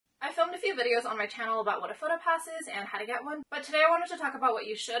filmed a few videos on my channel about what a photo pass is and how to get one, but today I wanted to talk about what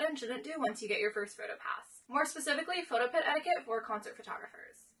you should and shouldn't do once you get your first photo pass. More specifically, photo pit etiquette for concert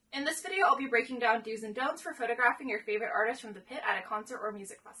photographers. In this video, I'll be breaking down do's and don'ts for photographing your favorite artist from the pit at a concert or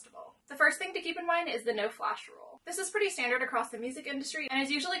music festival. The first thing to keep in mind is the no flash rule. This is pretty standard across the music industry and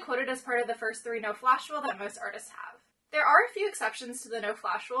is usually quoted as part of the first 3 no flash rule that most artists have. There are a few exceptions to the no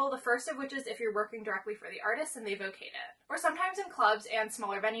flash rule, the first of which is if you're working directly for the artist and they've okayed it. Or sometimes in clubs and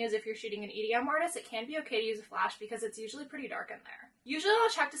smaller venues, if you're shooting an EDM artist, it can be okay to use a flash because it's usually pretty dark in there. Usually I'll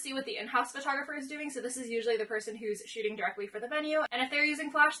check to see what the in-house photographer is doing, so this is usually the person who's shooting directly for the venue, and if they're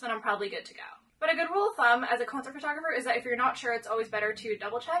using flash, then I'm probably good to go. But a good rule of thumb as a concert photographer is that if you're not sure, it's always better to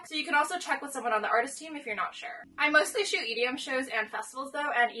double check, so you can also check with someone on the artist team if you're not sure. I mostly shoot EDM shows and festivals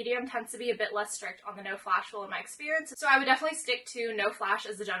though, and EDM tends to be a bit less strict on the no flash rule in my experience, so I would definitely stick to no flash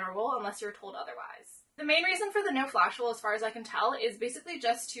as the general rule unless you're told otherwise. The main reason for the no flash rule, as far as I can tell, is basically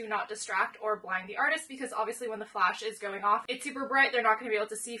just to not distract or blind the artist, because obviously when the flash is going off, it's super bright, they're not going to be able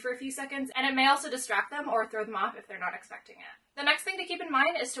to see for a few seconds, and it may also distract them or throw them off if they're not expecting it. The next thing to keep in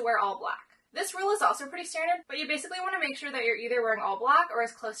mind is to wear all black. This rule is also pretty standard, but you basically want to make sure that you're either wearing all black or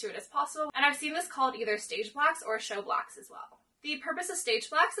as close to it as possible, and I've seen this called either stage blacks or show blacks as well. The purpose of stage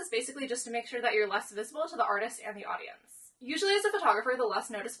blacks is basically just to make sure that you're less visible to the artist and the audience. Usually as a photographer, the less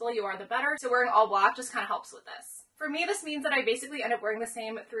noticeable you are, the better, so wearing all black just kind of helps with this. For me, this means that I basically end up wearing the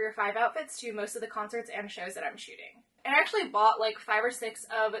same 3 or 5 outfits to most of the concerts and shows that I'm shooting. I actually bought like 5 or 6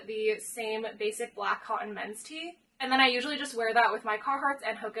 of the same basic black cotton men's tee, and then I usually just wear that with my Carhartts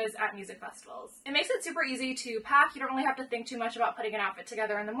and Hokas at music festivals. It makes it super easy to pack. You don't really have to think too much about putting an outfit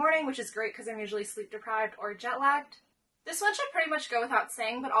together in the morning, which is great because I'm usually sleep deprived or jet lagged. This one should pretty much go without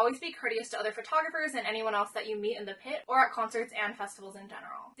saying, but always be courteous to other photographers and anyone else that you meet in the pit or at concerts and festivals in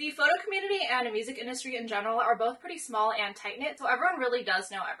general. The photo community and the music industry in general are both pretty small and tight-knit, so everyone really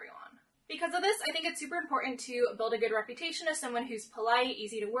does know everyone. Because of this, I think it's super important to build a good reputation as someone who's polite,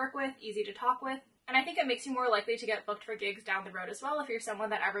 easy to work with, easy to talk with, and I think it makes you more likely to get booked for gigs down the road as well if you're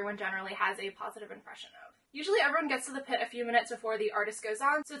someone that everyone generally has a positive impression of. Usually everyone gets to the pit a few minutes before the artist goes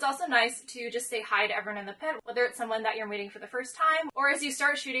on, so it's also nice to just say hi to everyone in the pit, whether it's someone that you're meeting for the first time, or as you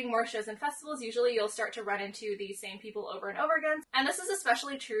start shooting more shows and festivals, usually you'll start to run into the same people over and over again. And this is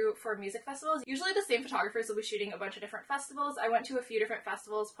especially true for music festivals. Usually the same photographers will be shooting a bunch of different festivals. I went to a few different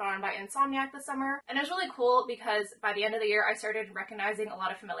festivals put on by Insomniac this summer, and it was really cool because by the end of the year I started recognizing a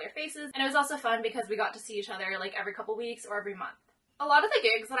lot of familiar faces, and it was also fun because we got to see each other like every couple weeks or every month. A lot of the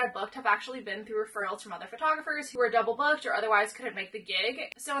gigs that I've booked have actually been through referrals from other photographers who were double booked or otherwise couldn't make the gig.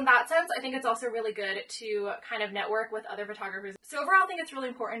 So in that sense, I think it's also really good to kind of network with other photographers. So overall, I think it's really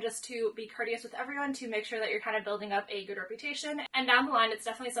important just to be courteous with everyone to make sure that you're kind of building up a good reputation. And down the line, it's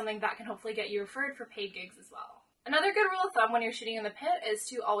definitely something that can hopefully get you referred for paid gigs as well. Another good rule of thumb when you're shooting in the pit is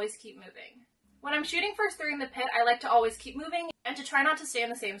to always keep moving. When I'm shooting first through in the pit, I like to always keep moving and to try not to stay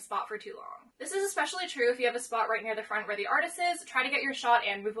in the same spot for too long. This is especially true if you have a spot right near the front where the artist is. Try to get your shot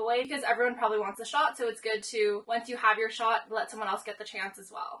and move away because everyone probably wants a shot, so it's good to, once you have your shot, let someone else get the chance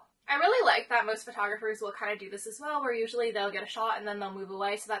as well. I really like that most photographers will kind of do this as well, where usually they'll get a shot and then they'll move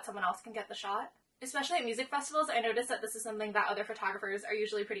away so that someone else can get the shot. Especially at music festivals, I noticed that this is something that other photographers are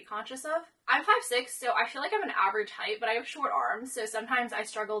usually pretty conscious of. I'm 5'6", so I feel like I'm an average height, but I have short arms, so sometimes I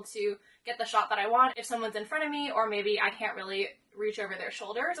struggle to get the shot that I want if someone's in front of me, or maybe I can't really reach over their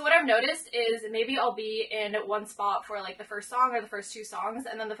shoulder. So what I've noticed is maybe I'll be in one spot for like the first song or the first 2 songs,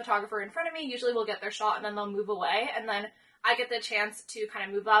 and then the photographer in front of me usually will get their shot and then they'll move away, and then I get the chance to kind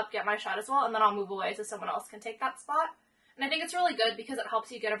of move up, get my shot as well, and then I'll move away so someone else can take that spot. And I think it's really good because it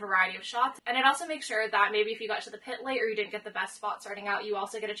helps you get a variety of shots, and it also makes sure that maybe if you got to the pit late or you didn't get the best spot starting out, you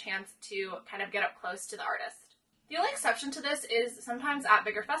also get a chance to kind of get up close to the artist. The only exception to this is sometimes at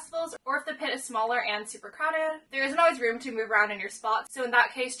bigger festivals, or if the pit is smaller and super crowded, there isn't always room to move around in your spot, so in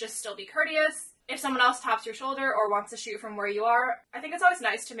that case, just still be courteous. If someone else taps your shoulder or wants to shoot from where you are, I think it's always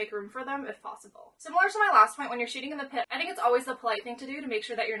nice to make room for them if possible. Similar to my last point, when you're shooting in the pit, I think it's always the polite thing to do to make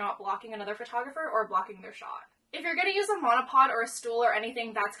sure that you're not blocking another photographer or blocking their shot. If you're going to use a monopod or a stool or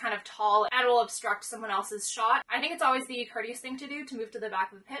anything that's kind of tall and will obstruct someone else's shot, I think it's always the courteous thing to do to move to the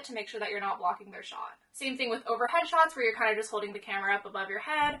back of the pit to make sure that you're not blocking their shot. Same thing with overhead shots where you're kind of just holding the camera up above your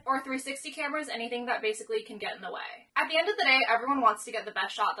head, or 360 cameras, anything that basically can get in the way. At the end of the day, everyone wants to get the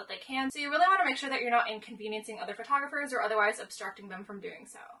best shot that they can, so you really want to make sure that you're not inconveniencing other photographers or otherwise obstructing them from doing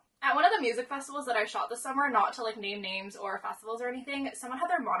so. At one of the music festivals that I shot this summer, not to like name names or festivals or anything, someone had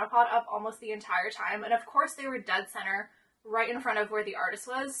their monopod up almost the entire time, and of course they were dead center right in front of where the artist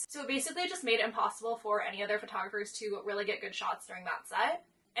was, so it basically just made it impossible for any other photographers to really get good shots during that set.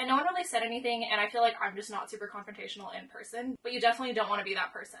 And no one really said anything, and I feel like I'm just not super confrontational in person, but you definitely don't want to be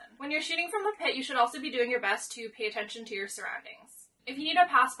that person. When you're shooting from the pit, you should also be doing your best to pay attention to your surroundings. If you need to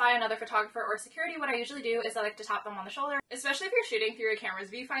pass by another photographer or security, what I usually do is I like to tap them on the shoulder, especially if you're shooting through your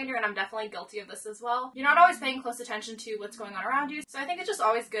camera's viewfinder, and I'm definitely guilty of this as well. You're not always paying close attention to what's going on around you, so I think it's just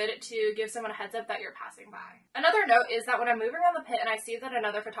always good to give someone a heads up that you're passing by. Another note is that when I'm moving around the pit and I see that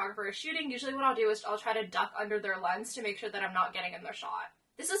another photographer is shooting, usually what I'll do is I'll try to duck under their lens to make sure that I'm not getting in their shot.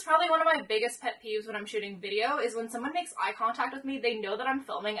 This is probably one of my biggest pet peeves when I'm shooting video, is when someone makes eye contact with me, they know that I'm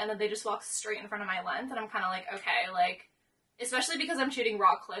filming, and then they just walk straight in front of my lens, and I'm kind of like, okay, like, especially because I'm shooting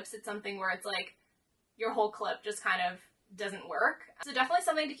raw clips, it's something where it's like, your whole clip just kind of doesn't work. So definitely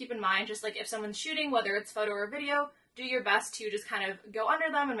something to keep in mind, just like if someone's shooting, whether it's photo or video, do your best to just kind of go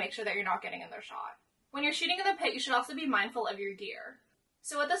under them and make sure that you're not getting in their shot. When you're shooting in the pit, you should also be mindful of your gear.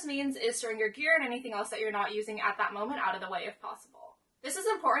 So what this means is throwing your gear and anything else that you're not using at that moment out of the way if possible. This is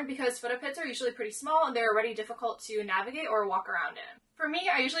important because photo pits are usually pretty small and they're already difficult to navigate or walk around in. For me,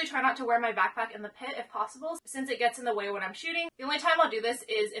 I usually try not to wear my backpack in the pit if possible, since it gets in the way when I'm shooting. The only time I'll do this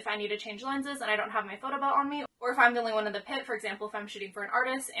is if I need to change lenses and I don't have my photo belt on me, or if I'm the only one in the pit. For example, if I'm shooting for an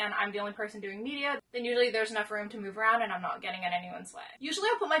artist and I'm the only person doing media, then usually there's enough room to move around and I'm not getting in anyone's way. Usually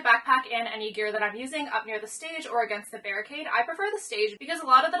I'll put my backpack and any gear that I'm using up near the stage or against the barricade. I prefer the stage because a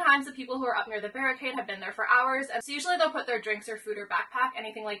lot of the times the people who are up near the barricade have been there for hours, and so usually they'll put their drinks or food or backpack,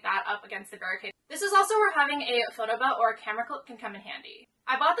 anything like that, up against the barricade. This is also where having a photo belt or a camera clip can come in handy.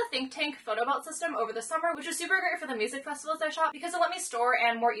 I bought the Think Tank photo belt system over the summer, which was super great for the music festivals I shot because it let me store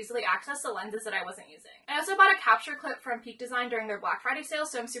and more easily access the lenses that I wasn't using. I also bought a capture clip from Peak Design during their Black Friday sale,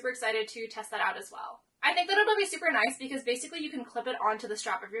 so I'm super excited to test that out as well. I think that it'll be super nice because basically you can clip it onto the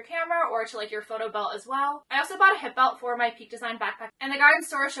strap of your camera or to like your photo belt as well. I also bought a hip belt for my Peak Design backpack, and the guy in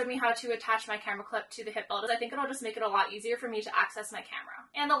store showed me how to attach my camera clip to the hip belt. I think it'll just make it a lot easier for me to access my camera.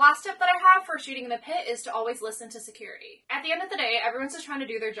 And the last tip that I have for shooting in the pit is to always listen to security. At the end of the day, everyone's just trying to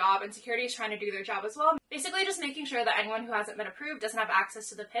do their job, and security is trying to do their job as well. Basically just making sure that anyone who hasn't been approved doesn't have access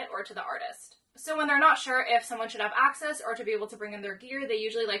to the pit or to the artist. So when they're not sure if someone should have access or to be able to bring in their gear, they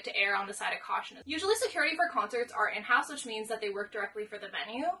usually like to err on the side of caution. Usually security for concerts are in-house, which means that they work directly for the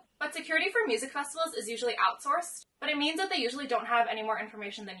venue. But security for music festivals is usually outsourced, but it means that they usually don't have any more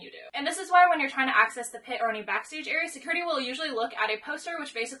information than you do. And this is why when you're trying to access the pit or any backstage area, security will usually look at a poster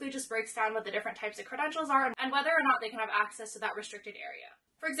which basically just breaks down what the different types of credentials are and whether or not they can have access to that restricted area.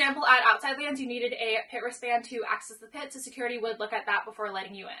 For example, at Outside Lands, you needed a pit wristband to access the pit, so security would look at that before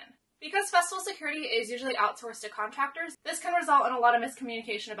letting you in. Because festival security is usually outsourced to contractors, this can result in a lot of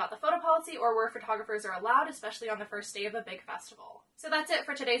miscommunication about the photo policy or where photographers are allowed, especially on the first day of a big festival. So that's it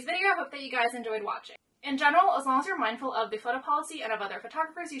for today's video. I hope that you guys enjoyed watching. In general, as long as you're mindful of the photo policy and of other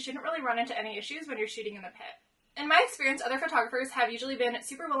photographers, you shouldn't really run into any issues when you're shooting in the pit. In my experience, other photographers have usually been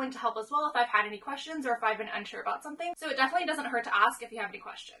super willing to help as well if I've had any questions or if I've been unsure about something, so it definitely doesn't hurt to ask if you have any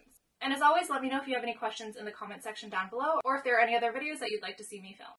questions. And as always, let me know if you have any questions in the comment section down below, or if there are any other videos that you'd like to see me film.